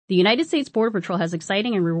The United States Border Patrol has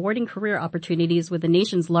exciting and rewarding career opportunities with the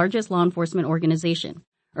nation's largest law enforcement organization.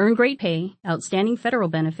 Earn great pay, outstanding federal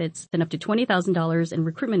benefits, and up to $20,000 in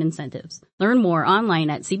recruitment incentives. Learn more online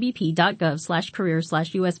at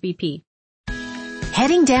cbp.gov/career/USBP.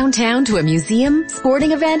 Heading downtown to a museum,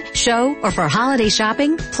 sporting event, show, or for holiday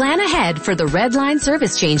shopping? Plan ahead for the Red Line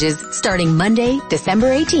service changes starting Monday, December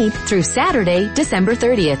 18th through Saturday, December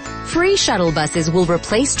 30th. Free shuttle buses will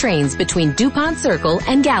replace trains between DuPont Circle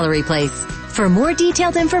and Gallery Place. For more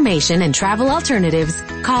detailed information and travel alternatives,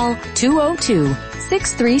 call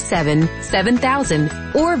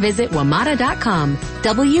 202-637-7000 or visit WMATA.com,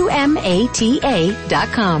 WMATA.com.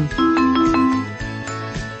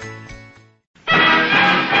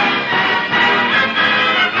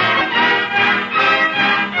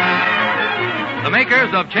 The makers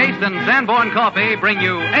of Chase and Sanborn Coffee bring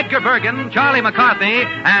you Edgar Bergen, Charlie McCarthy,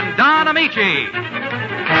 and Don Amici.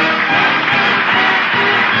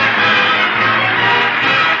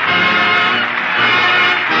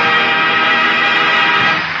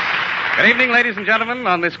 Good evening, ladies and gentlemen.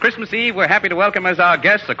 On this Christmas Eve, we're happy to welcome as our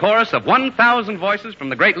guests a chorus of 1,000 voices from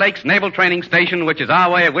the Great Lakes Naval Training Station, which is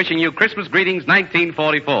our way of wishing you Christmas greetings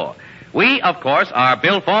 1944. We, of course, are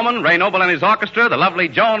Bill Foreman, Ray Noble and his orchestra, the lovely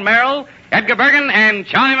Joan Merrill, Edgar Bergen, and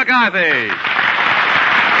Charlie McCarthy.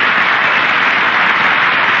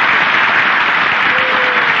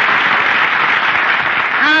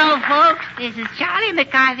 Hello, folks. This is Charlie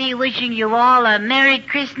McCarthy wishing you all a Merry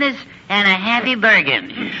Christmas and a Happy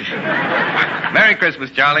Bergen. Merry Christmas,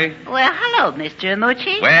 Charlie. Well, hello, Mr.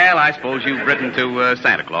 Amucci. Well, I suppose you've written to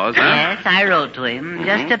Santa Claus, huh? Yes, I wrote to him. Mm-hmm.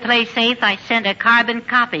 Just to play safe, I sent a carbon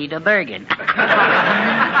copy to Bergen.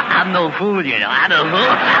 I'm no fool, you know. I'm no fool.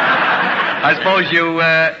 I suppose you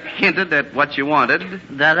hinted at what you wanted.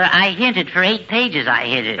 Brother, I hinted for 8 pages, I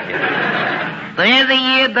hinted. But every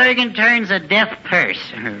year, Bergen turns a deaf purse.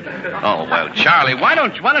 Oh, well, Charlie, why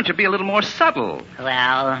don't you be a little more subtle?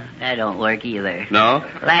 Well, that don't work either. No?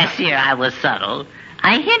 Last year I was subtle.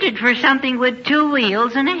 I hinted for something with 2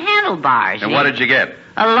 wheels and a handlebar. And what did you get?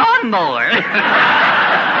 A lawnmower.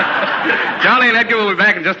 Charlie and Edgar will be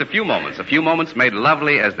back in just a few moments. A few moments made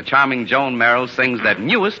lovely as the charming Joan Merrill sings that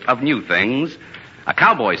newest of new things, a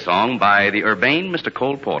cowboy song by the urbane Mr.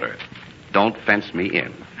 Cole Porter. Don't Fence Me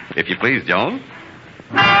In. If you please, Joan.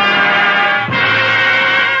 Oh,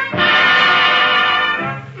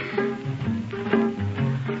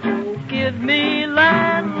 give me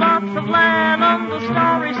land, lots of land on the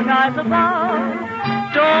starry skies above.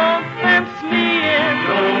 Don't fence me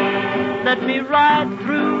in. Let me ride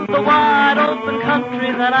through the wide open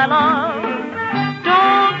country that I love.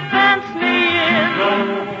 Don't fence me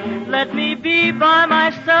in. Let me be by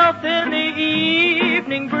myself in the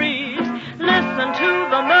evening breeze. Listen to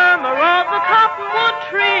the murmur of the cottonwood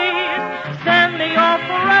trees. Send me off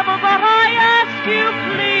forever, but I ask you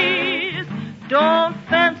please. Don't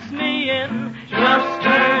fence me in. Just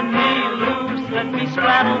turn me loose. Let me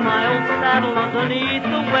straddle my old saddle underneath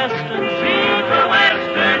the western sea, the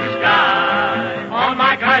western sky. On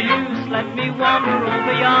my cayuse, let me wander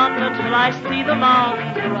over yonder till I see the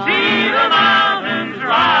mountains rise. See the mountains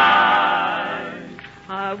rise.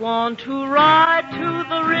 I want to ride to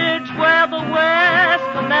the ridge where the west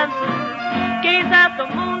commences. Gaze at the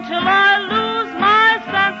moon till I lose my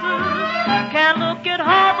senses. Can't look at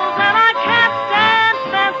hovels and I can't stand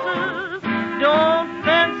fences. Don't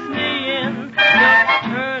fence me in, just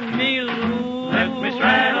turn me loose. Let me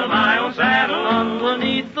straddle my own saddle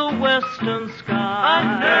underneath the western sky.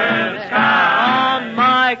 Under the sky. On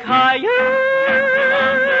my cayuse.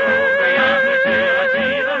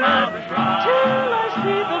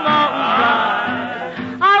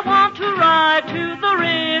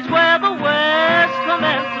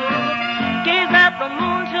 The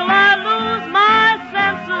moon till I lose my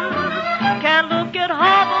senses. Can't look at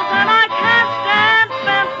hovels and I can't stand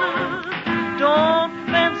fences. Don't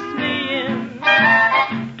fence me in.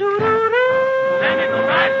 Doo-doo-doo. Let me go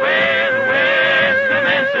right where the west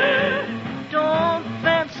commences. Don't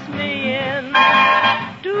fence me in.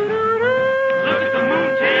 Doo-doo-doo. Look at the moon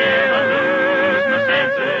till I lose my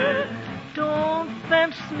senses. Don't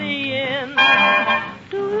fence me in.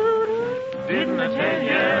 Doo-doo-doo. Didn't I tell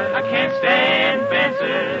you I can't stand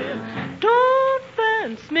fences? Don't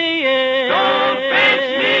fence me in. Don't fence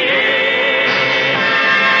me in.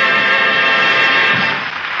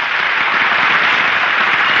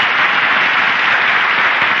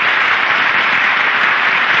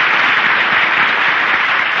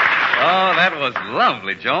 Oh, that was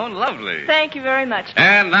lovely, Joan, lovely. Thank you very much.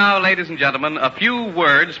 And now, ladies and gentlemen, a few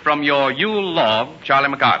words from your Yule log, Charlie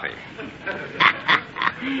McCarthy.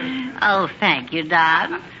 Oh, thank you,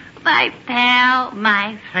 Don. My pal,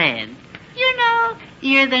 my friend. You know,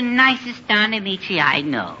 you're the nicest Don Amici I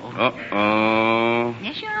know. Uh-oh.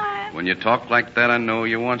 Yes, you are. When you talk like that, I know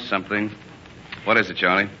you want something. What is it,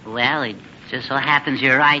 Charlie? Well, it just so happens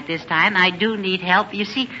you're right this time. I do need help. You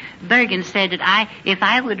see, Bergen said that if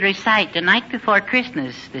I would recite the night before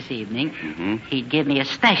Christmas this evening, he'd give me a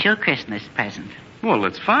special Christmas present. Well,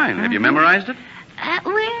 that's fine. Have you memorized it?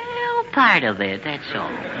 Well, part of it, that's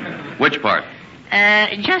all. Which part?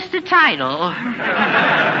 Just the title.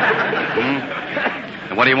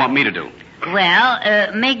 And what do you want me to do?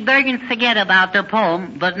 Well, make Bergen forget about the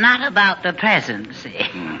poem, but not about the present, see?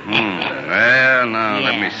 Well, now,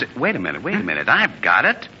 let me see. Wait a minute. I've got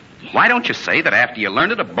it. Why don't you say that after you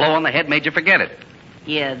learned it, a blow on the head made you forget it?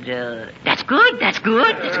 Yeah, that's good.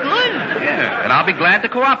 Yeah, and I'll be glad to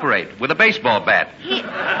cooperate with a baseball bat.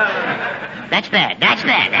 That's that.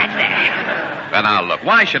 Well, now, look,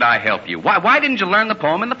 why should I help you? Why didn't you learn the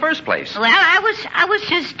poem in the first place? Well, I was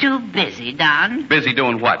just too busy, Don. Busy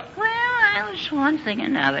doing what? Well, I was one thing or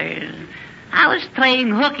another. I was playing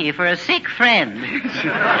hooky for a sick friend.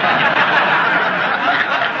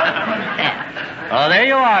 Oh, there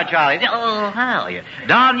you are, Charlie. Oh, hell,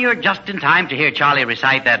 Don, you're just in time to hear Charlie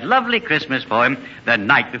recite that lovely Christmas poem, The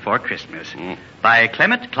Night Before Christmas, by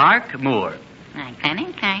Clement Clark Moore.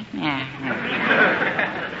 Clement Clark? Yeah.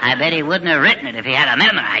 I bet he wouldn't have written it if he had to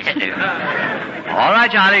memorize it. All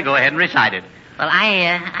right, Charlie, go ahead and recite it. Well,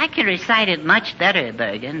 I can recite it much better,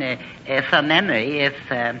 Bergen, from memory,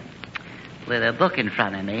 with a book in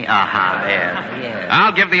front of me. Yeah.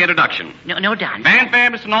 I'll give the introduction. No, Don. Fanfare,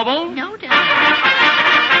 Mr. Noble. No, Don.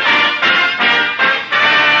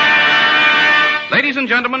 Ladies and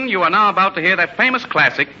gentlemen, you are now about to hear that famous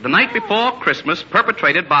classic, The Night Before Christmas,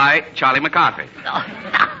 perpetrated by Charlie McCarthy. Oh,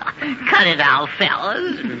 cut it out,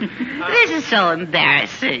 fellas. This is so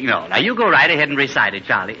embarrassing. No, now you go right ahead and recite it,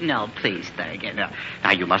 Charlie. No, please, Bergen.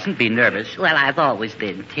 Now, you mustn't be nervous. Well, I've always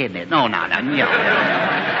been timid. No.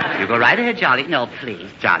 You go right ahead, Charlie. No,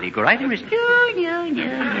 please. Charlie, go right ahead and recite.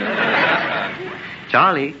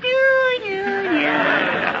 Charlie.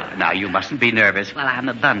 Now, you mustn't be nervous. Well, I'm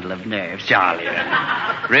a bundle of nerves. Charlie.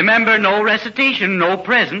 Remember, no recitation, no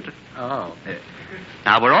present. Oh.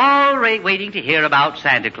 Now, we're all waiting to hear about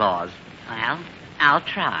Santa Claus. Well, I'll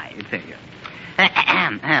try. Thank you.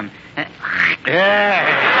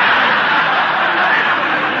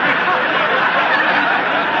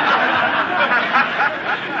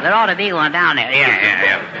 There ought to be one down there.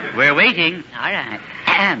 Yeah. We're waiting. All right.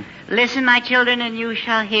 Listen, my children, and you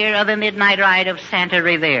shall hear of the midnight ride of Santa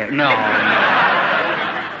Revere. No.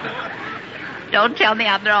 Don't tell me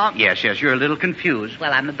I'm wrong. Yes, you're a little confused.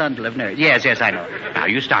 Well, I'm a bundle of nerves. Yes, I know. Now,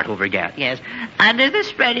 you start over again. Yes. Under the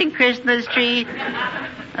spreading Christmas tree,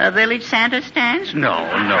 a village Santa stands? No.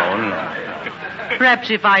 Perhaps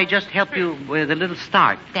if I just help you with a little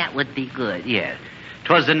start. That would be good. Yes.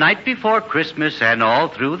 'Twas the night before Christmas, and all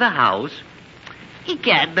through the house.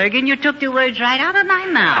 Egad, Bergen, you took the words right out of my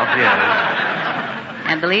mouth. Yes.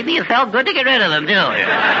 And believe me, it felt good to get rid of them, too.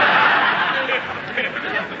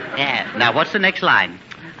 Yeah. Now, what's the next line?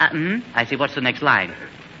 I see. What's the next line?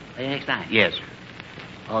 The next line? Yes.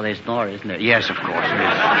 Oh, there's more, isn't there? Yes, of course.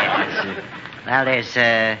 Yes. Well,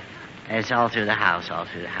 there's all through the house.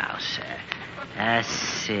 Let's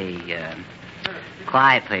see.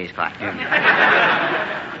 Quiet, please, quiet.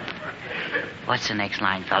 What's the next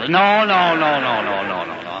line, fella? No.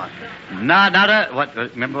 Not a... What?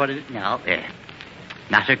 Remember what it is? No. Yeah.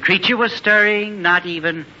 Not a creature was stirring, not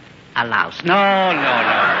even a louse. No.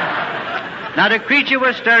 Not a creature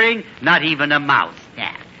was stirring, not even a mouse.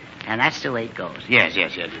 Yeah. And that's the way it goes. Yes.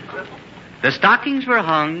 The stockings were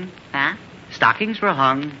hung. Huh? Stockings were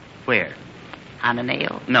hung where? On a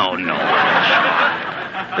nail? No.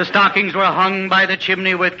 The stockings were hung by the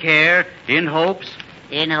chimney with care, in hopes.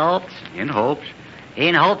 In hopes? In hopes.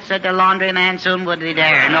 In hopes that the laundryman soon would be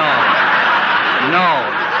there. No.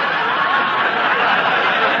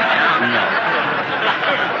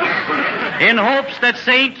 In hopes that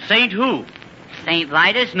Saint who? St.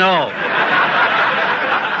 Vitus? No.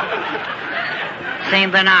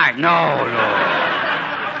 St. Bernard? No.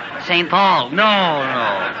 St. Paul? No.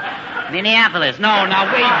 Minneapolis? No, now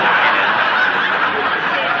wait.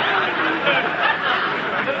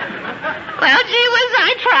 Well, gee whiz,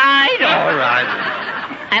 I tried. All right.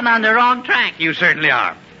 I'm on the wrong track. You certainly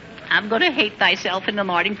are. I'm going to hate myself in the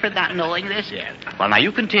morning for not knowing this. Yes. Well, now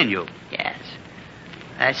you continue. Yes.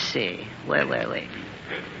 Let's see. Where were we?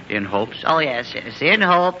 In hopes. Oh, yes. In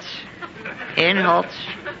hopes.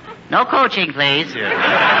 No coaching, please.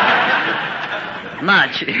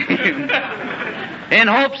 Much. In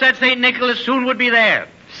hopes that St. Nicholas soon would be there.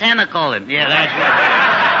 Semicolon. Yeah, that's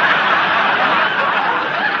right.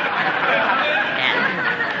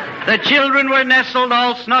 The children were nestled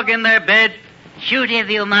all snug in their bed. Shoot if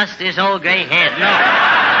you must this old gray head. No.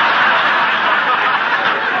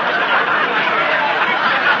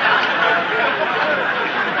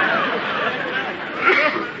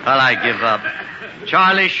 Well, I give up.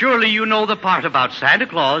 Charlie, surely you know the part about Santa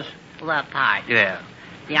Claus. What part? Yeah.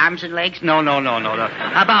 The arms and legs? No.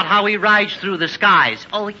 About how he rides through the skies.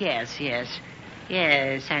 Oh, yes. Yes,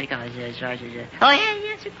 Santa Claus is right. Oh,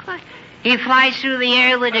 yes, of course. He flies through the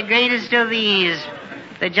air with the greatest of ease.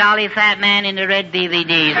 The jolly fat man in the red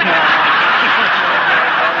DVDs.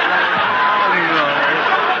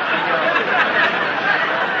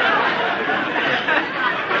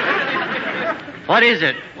 What is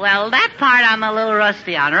it? Well, that part I'm a little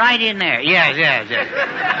rusty on. Right in there. Yes.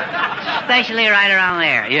 Especially right around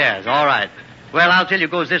there. Yes, all right. Well, I'll tell you,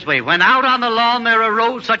 it goes this way. When out on the lawn there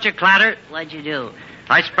arose such a clatter, What'd you do?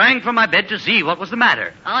 I sprang from my bed to see what was the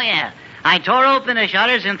matter. Oh, yeah. I tore open the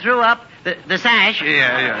shutters and threw up the sash.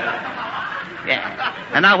 Yeah.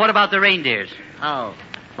 And now what about the reindeers? Oh,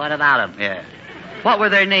 what about them? Yeah. What were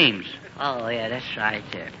their names? Oh, yeah, that's right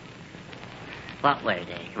there. What were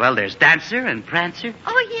they? Well, there's Dancer and Prancer.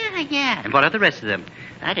 Oh, yeah. And what are the rest of them?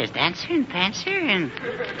 There's Dancer and Prancer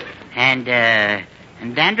and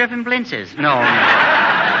Dandruff and Blintzes. No.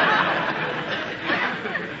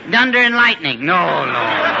 Thunder and Lightning. No.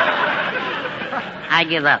 I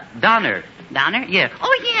give up. Donner. Donner? Yeah.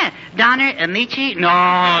 Oh, yeah. Donner, Amici. No.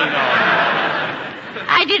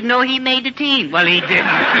 I didn't know he made the team. Well, he didn't.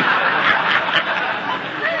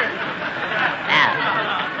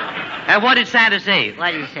 And what did Santa say?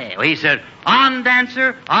 What did he say? Well, he said, on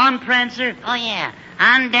Dancer, on Prancer. Oh, yeah.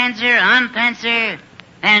 On Dancer, on Prancer.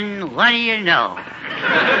 And what do you know?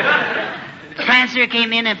 Prancer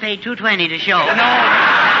came in and paid $2.20 to show. No.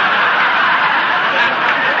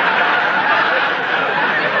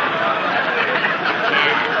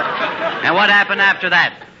 And what happened after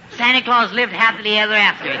that? Santa Claus lived happily ever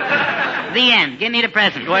after. The end. Give me the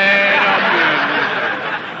present. Wait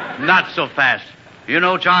a minute. Not so fast. You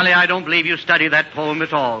know, Charlie, I don't believe you studied that poem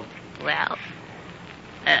at all. Well,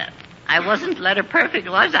 I wasn't letter perfect,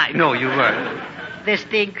 was I? No, you weren't. This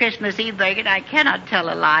being Christmas Eve, Bergen, I cannot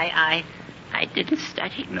tell a lie. I didn't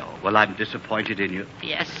study. No. Well, I'm disappointed in you.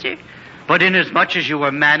 Yes, sir. But inasmuch as you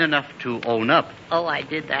were man enough to own up, Oh, I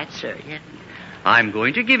did that, sir. Yeah. I'm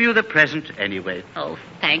going to give you the present anyway. Oh,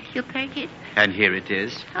 thank you, Bergen. And here it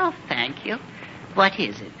is. Oh, thank you. What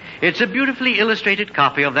is it? It's a beautifully illustrated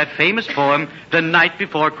copy of that famous poem, The Night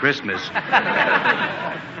Before Christmas. Is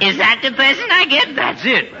that the present I get? That's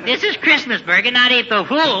it. This is Christmas, Bergen, not April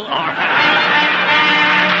Fool.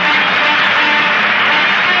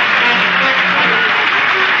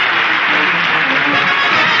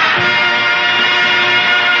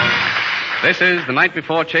 This is the night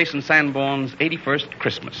before Chase and Sanborn's 81st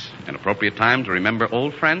Christmas, an appropriate time to remember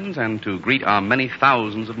old friends and to greet our many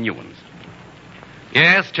thousands of new ones.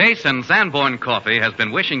 Yes, Chase and Sanborn Coffee has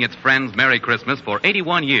been wishing its friends Merry Christmas for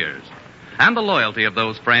 81 years. And the loyalty of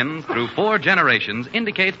those friends through 4 generations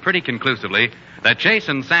indicates pretty conclusively that Chase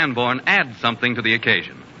and Sanborn add something to the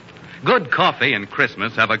occasion. Good coffee and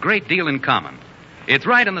Christmas have a great deal in common. It's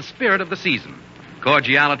right in the spirit of the season.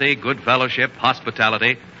 Cordiality, good fellowship,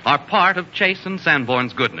 hospitality are part of Chase and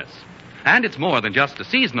Sanborn's goodness. And it's more than just a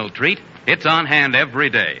seasonal treat. It's on hand every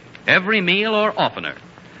day, every meal or oftener.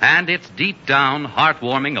 And its deep down,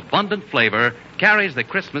 heartwarming, abundant flavor carries the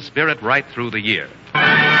Christmas spirit right through the year.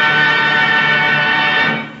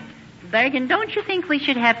 Bergen, don't you think we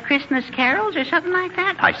should have Christmas carols or something like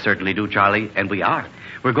that? I certainly do, Charlie, and we are.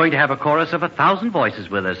 We're going to have a chorus of 1,000 voices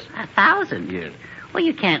with us. 1,000? Yes. Well,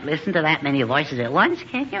 you can't listen to that many voices at once,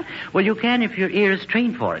 can you? Well, you can if your ear is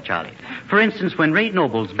trained for it, Charlie. For instance, when Ray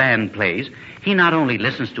Noble's band plays, he not only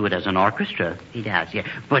listens to it as an orchestra, He does, yeah.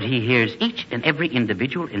 but he hears each and every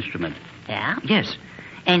individual instrument. Yeah? Yes.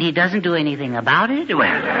 And he doesn't do anything about it?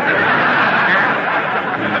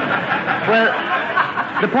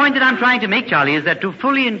 Well, the point that I'm trying to make, Charlie, is that to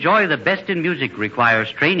fully enjoy the best in music requires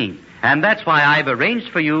training. And that's why I've arranged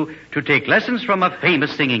for you to take lessons from a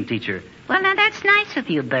famous singing teacher. Well, now, that's nice of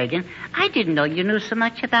you, Bergen. I didn't know you knew so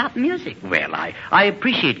much about music. Well, I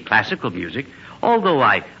appreciate classical music, although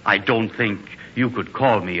I don't think you could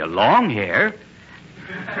call me a long hair.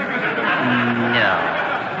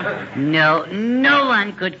 No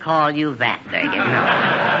one could call you that, Bergen. No.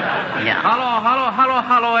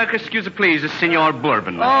 Hello. Excuse me, please, Senor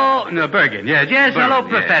Bourbon. Oh, no, Bergen. Yes. Bourbon, Hello,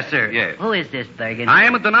 Professor. Yes. Who is this, Bergen? I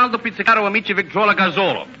am Donaldo Pizzicaro Amici Victrola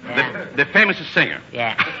Gazzolo, Yeah. the famous singer.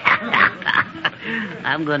 Yeah.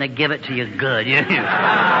 I'm going to give it to you good.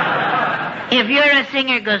 If you're a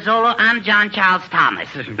singer, Gozzolo, I'm John Charles Thomas.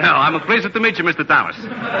 No, I'm pleased to meet you, Mr. Thomas.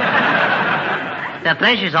 The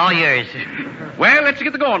pleasure's all yours. Well, let's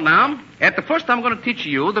get going now. At the first, I'm going to teach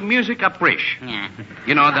you the music approach. Yeah.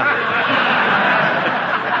 You know, the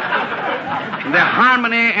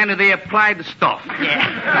harmony and the applied stuff. Yeah.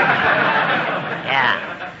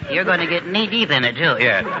 You're going to get knee-deep in it, too.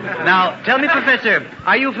 Yeah. Now, tell me, Professor,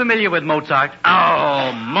 are you familiar with Mozart?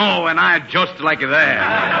 Oh, Mo and I just like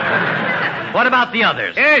that. What about the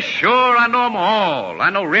others? Yeah, sure, I know them all. I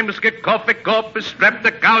know Rimsky-Korsakov,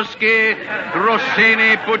 Streptokowski,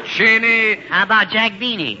 Rossini, Puccini. How about Jack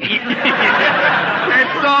Beanie?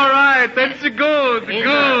 That's all right. That's good.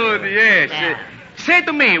 Good, yes. Yeah. Say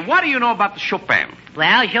to me, what do you know about the Chopin?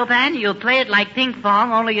 Well, Chopin, you play it like ping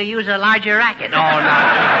pong, only you use a larger racket. Oh, no.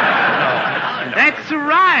 That's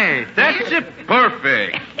right. That's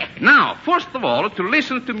perfect. Now, first of all, to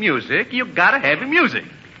listen to music, you gotta have music.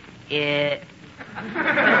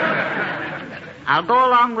 I'll go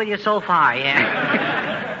along with you so far,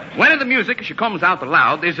 yeah. When the music, she comes out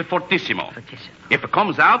loud, is a fortissimo. If it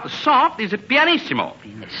comes out soft, is a pianissimo.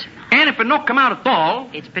 And if it don't come out at all,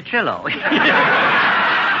 it's Petrillo.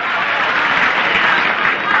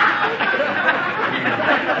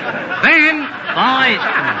 then...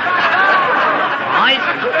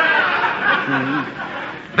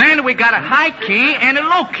 Then we got a high key and a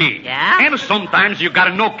low key. Yeah? And sometimes you got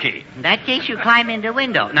a no key. In that case, you climb in the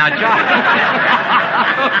window. Now, John.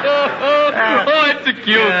 It's a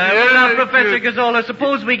cute. Well, now, Professor Gazzola,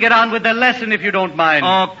 suppose we get on with the lesson, if you don't mind.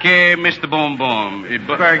 Okay, Mr. Boom Boom.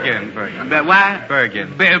 Bergen. What?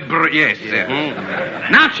 Bergen. Yes. Yeah.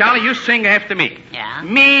 Now, Charlie, you sing after me. Yeah?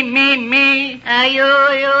 Me. You.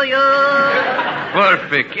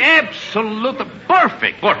 Perfect. Absolutely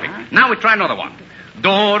perfect. Now we try another one.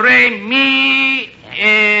 Do, re, mi.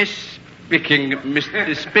 Speaking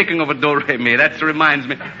of a do, re, mi, that reminds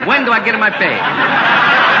me. When do I get my pay?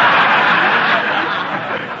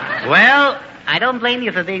 Well, I don't blame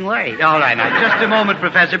you for being worried. All right, now, just a moment,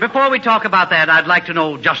 Professor. Before we talk about that, I'd like to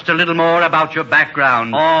know just a little more about your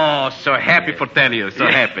background. Oh, so happy for telling you. So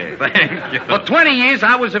happy. Thank you. For 20 years,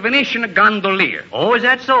 I was a Venetian gondolier. Oh, is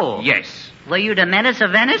that so? Yes. Were you the menace of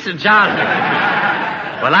Venice? John.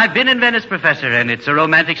 Well, I've been in Venice, Professor, and it's a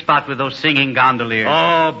romantic spot with those singing gondoliers.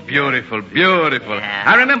 Oh, beautiful. Yeah.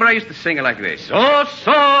 I remember I used to sing it like this. Oh,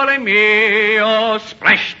 sole mio,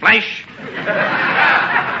 splash, splash.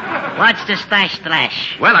 What's the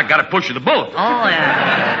splash? Well, I got to push the boat. Oh,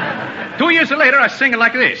 yeah. 2 years later, I sing it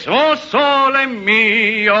like this. Oh, sole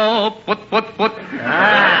mio, put. What's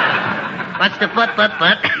the put?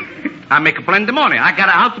 I make a plenty of money. I got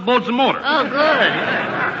to outboard the motor. Oh,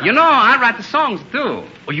 good. You know, I write the songs, too.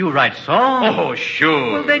 Oh, you write songs? Oh,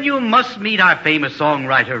 sure. Well, then you must meet our famous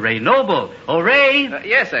songwriter, Ray Noble. Oh, Ray.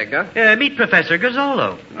 Yes, Edgar. Meet Professor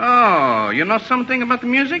Gazzolo. Oh, you know something about the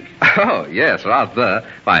music? Oh, yes, rather.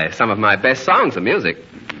 Why, some of my best songs are music.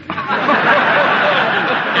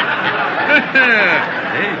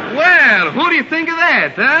 Well, who do you think of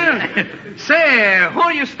that, huh? Say, who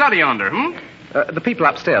do you study under, The people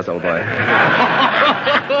upstairs, old boy.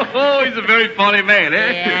 Oh, he's a very funny man,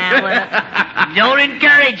 eh? Yeah, well, don't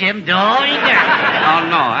encourage him. Oh,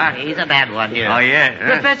 no. He's a bad one. Yeah. Oh, yeah.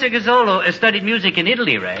 Professor Gazzolo studied music in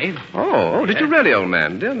Italy, Ray. Oh, did you really, old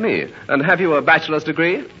man? Dear me. And have you a bachelor's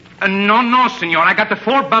degree? No, senor. I got the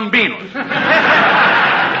 4 bambinos.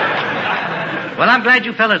 Well, I'm glad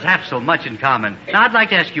you fellas have so much in common. Now, I'd like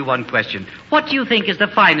to ask you one question. What do you think is the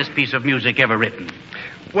finest piece of music ever written?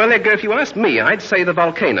 Well, Edgar, if you ask me, I'd say the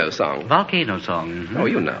Volcano song. Volcano song. Mm-hmm. Oh,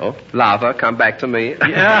 you know. Lava, come back to me.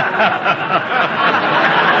 Yeah.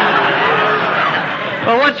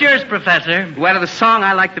 Well, what's yours, Professor? Well, the song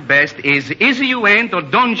I like the best is You Ain't or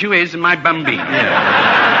Don't You Is My Bambino.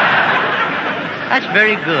 That's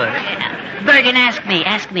very good. Bergen, ask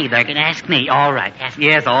me, Bergen, ask me. All right.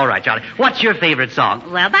 Yes, all right, Charlie. What's your favorite song?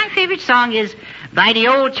 Well, my favorite song is by the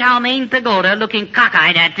old chow mein pagoda looking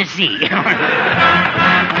cockeyed at the sea.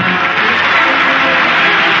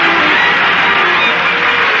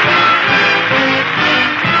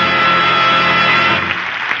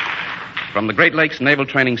 From the Great Lakes Naval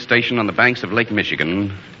Training Station on the banks of Lake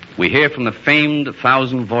Michigan, we hear from the famed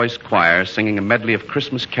 1,000-voice choir singing a medley of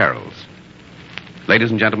Christmas carols.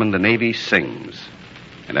 Ladies and gentlemen, the Navy sings.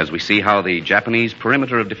 And as we see how the Japanese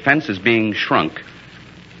perimeter of defense is being shrunk,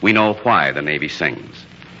 we know why the Navy sings.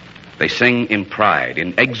 They sing in pride,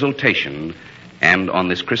 in exultation, and on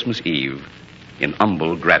this Christmas Eve, in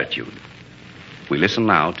humble gratitude. We listen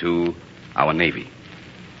now to our Navy.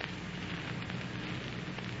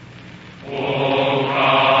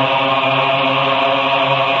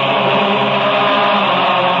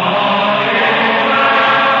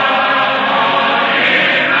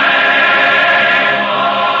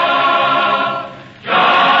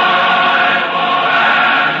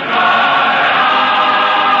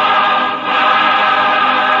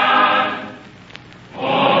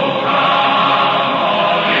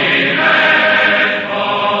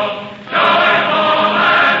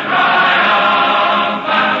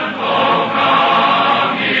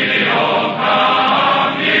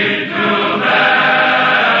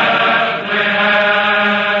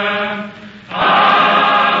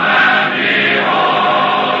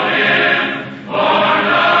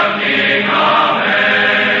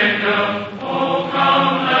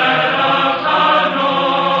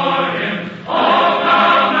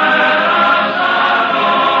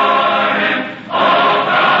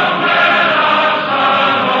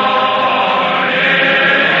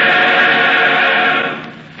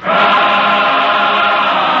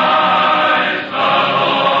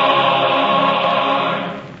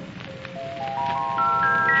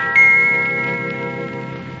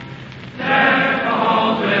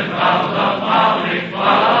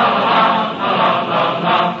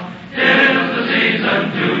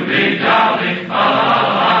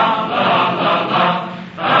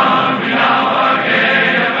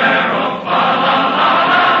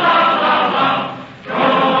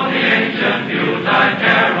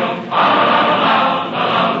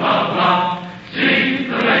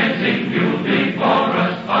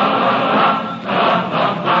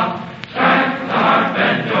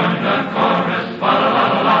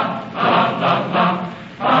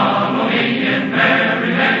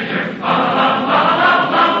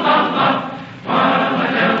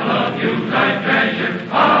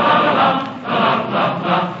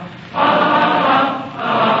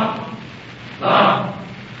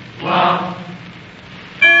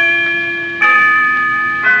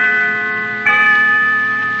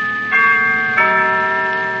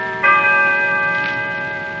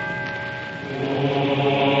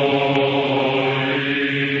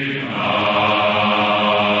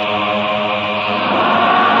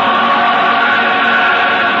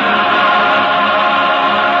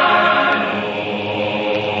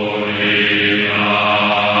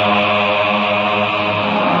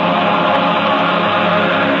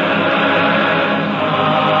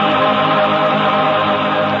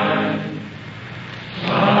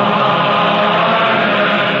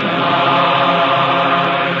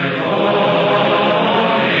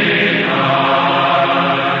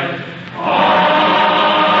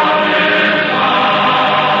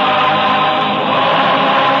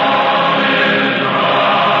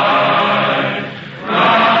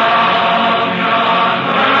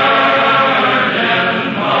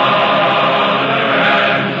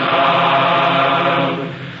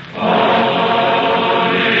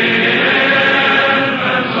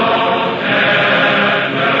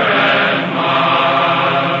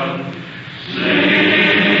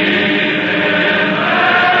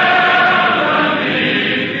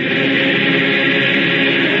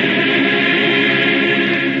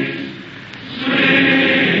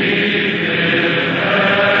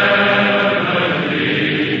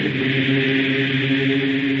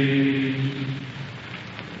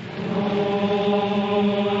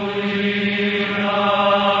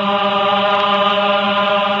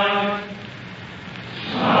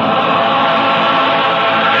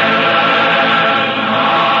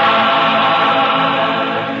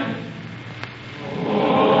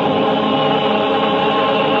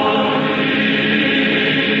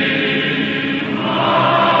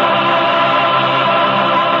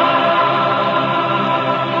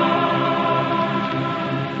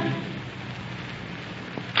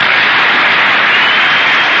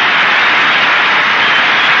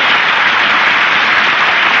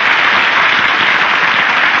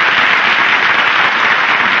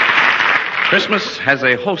 Christmas has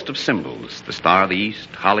a host of symbols: the Star of the East,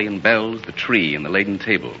 holly and bells, the tree, and the laden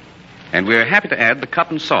table. And we're happy to add the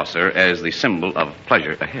cup and saucer as the symbol of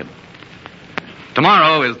pleasure ahead.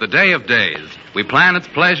 Tomorrow is the day of days. We plan its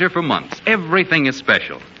pleasure for months. Everything is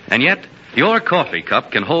special. And yet, your coffee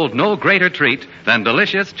cup can hold no greater treat than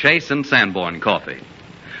delicious Chase and Sanborn coffee.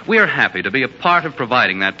 We are happy to be a part of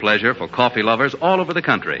providing that pleasure for coffee lovers all over the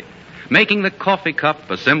country, making the coffee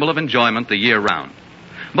cup a symbol of enjoyment the year round.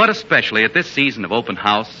 But especially at this season of open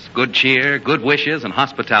house, good cheer, good wishes, and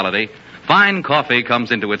hospitality, fine coffee comes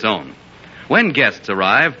into its own. When guests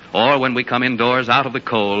arrive, or when we come indoors out of the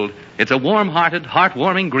cold, it's a warm-hearted,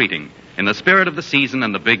 heartwarming greeting in the spirit of the season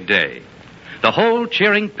and the big day. The whole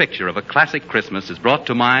cheering picture of a classic Christmas is brought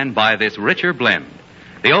to mind by this richer blend.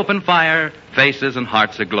 The open fire, faces, and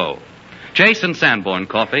hearts aglow. Chase and Sanborn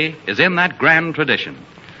coffee is in that grand tradition.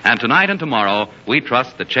 And tonight and tomorrow, we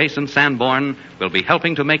trust that Chase and Sanborn will be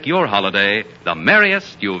helping to make your holiday the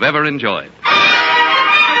merriest you've ever enjoyed.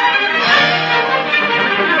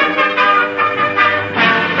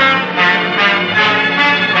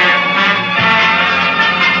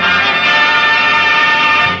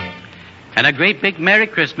 And a great big Merry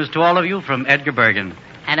Christmas to all of you from Edgar Bergen.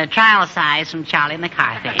 And a trial size from Charlie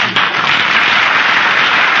McCarthy.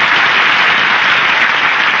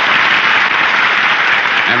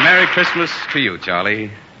 And Merry Christmas to you, Charlie.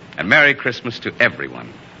 And Merry Christmas to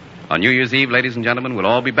everyone. On New Year's Eve, ladies and gentlemen, we'll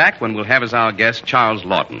all be back when we'll have as our guest Charles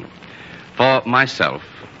Lawton. For myself,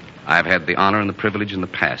 I've had the honor and the privilege in the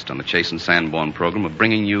past on the Chase and Sanborn program of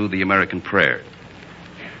bringing you the American prayer.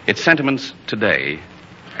 Its sentiments today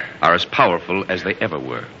are as powerful as they ever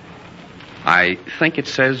were. I think it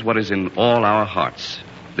says what is in all our hearts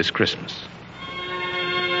this Christmas.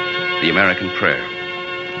 The American prayer.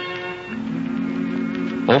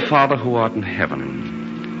 O Father who art in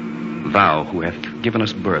heaven, thou who hast given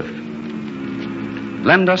us birth,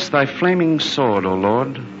 lend us thy flaming sword, O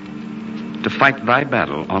Lord, to fight thy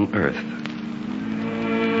battle on earth.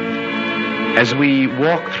 As we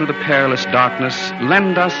walk through the perilous darkness,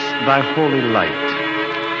 lend us thy holy light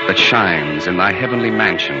that shines in thy heavenly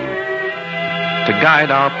mansion to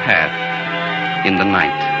guide our path in the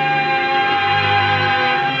night.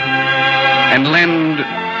 And lend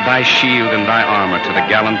thy shield and thy armor to the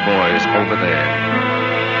gallant boys over there.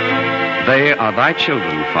 They are thy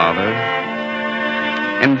children, Father,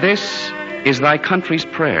 and this is thy country's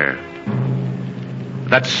prayer,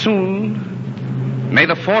 that soon may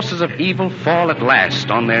the forces of evil fall at last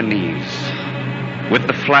on their knees, with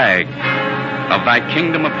the flag of thy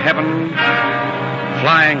kingdom of heaven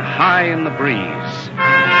flying high in the breeze.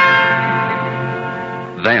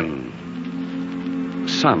 Then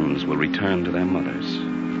sons will return to their mothers,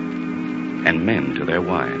 and men to their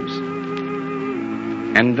wives.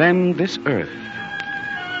 And then this earth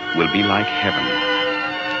will be like heaven,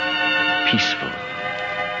 peaceful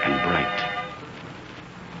and bright.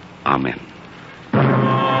 Amen.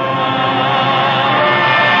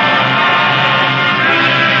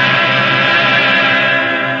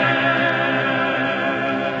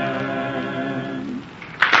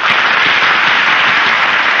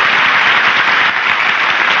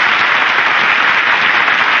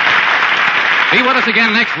 Be with us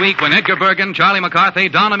again next week when Edgar Bergen, Charlie McCarthy,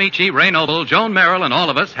 Don Amici, Ray Noble, Joan Merrill, and all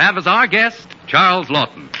of us have as our guest Charles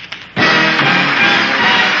Lawton.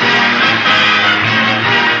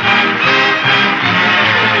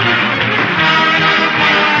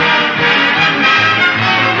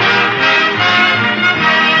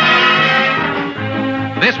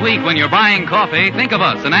 This week, when you're buying coffee, think of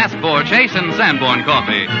us and ask for Chase and Sanborn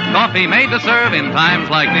coffee. Coffee made to serve in times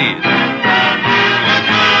like these.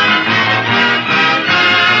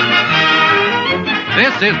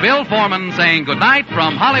 This is Bill Foreman saying goodnight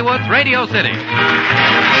from Hollywood's Radio City.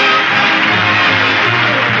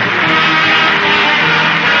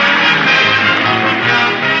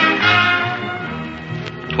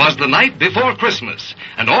 'Twas the night before Christmas,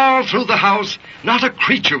 and all through the house not a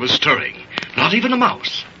creature was stirring, not even a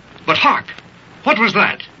mouse. But hark! What was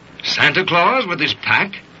that? Santa Claus with his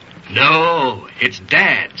pack? No, it's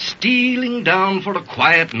Dad stealing down for a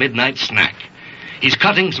quiet midnight snack. He's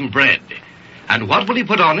cutting some bread. And what will he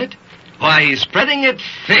put on it? Why, he's spreading it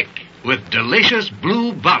thick with delicious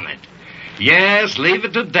blue bonnet. Yes, leave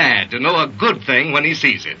it to Dad to know a good thing when he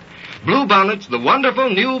sees it. Blue Bonnet's the wonderful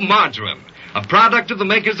new margarine, a product of the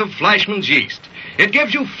makers of Flashman's yeast. It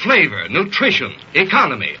gives you flavor, nutrition,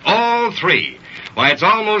 economy, all three. Why, it's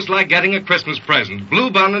almost like getting a Christmas present.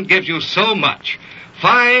 Blue Bonnet gives you so much.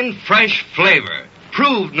 Fine, fresh flavor,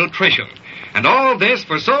 proved nutrition. And all this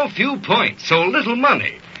for so few points, so little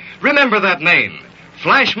money. Remember that name,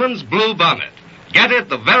 Flashman's Blue Bonnet. Get it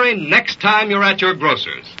the very next time you're at your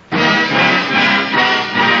grocer's.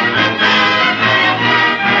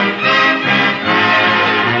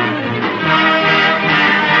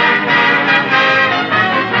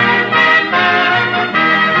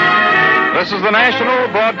 This is the National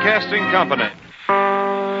Broadcasting Company.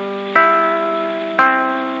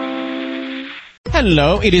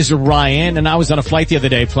 Hello, it is Ryan, and I was on a flight the other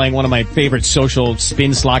day playing one of my favorite social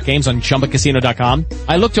spin slot games on ChumbaCasino.com.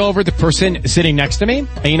 I looked over at the person sitting next to me,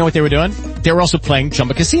 and you know what they were doing? They were also playing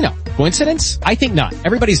Chumba Casino. Coincidence? I think not.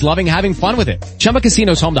 Everybody's loving having fun with it. Chumba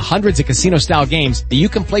Casino is home to hundreds of casino-style games that you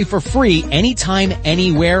can play for free anytime,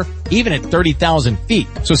 anywhere, even at 30,000 feet.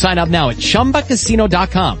 So sign up now at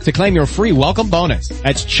ChumbaCasino.com to claim your free welcome bonus.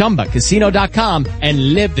 That's ChumbaCasino.com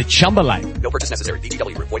and live the Chumba life. No purchase necessary.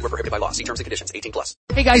 VGW. Void where prohibited by law. See terms and conditions. 18+.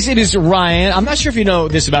 Hey guys, it is Ryan. I'm not sure if you know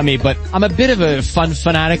this about me, but I'm a bit of a fun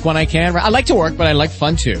fanatic when I can. I like to work, but I like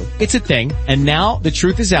fun too. It's a thing. And now the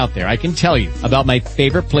truth is out there. I can tell you about my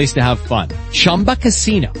favorite place to have fun. Chumba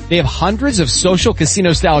Casino. They have hundreds of social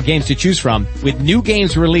casino style games to choose from with new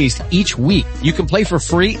games released each week. You can play for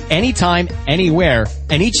free anytime, anywhere,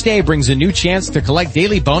 and each day brings a new chance to collect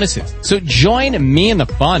daily bonuses. So join me in the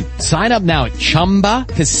fun. Sign up now at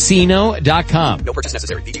ChumbaCasino.com. No purchase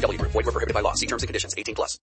necessary. VGW. Void where prohibited by law. See terms and conditions. 18+.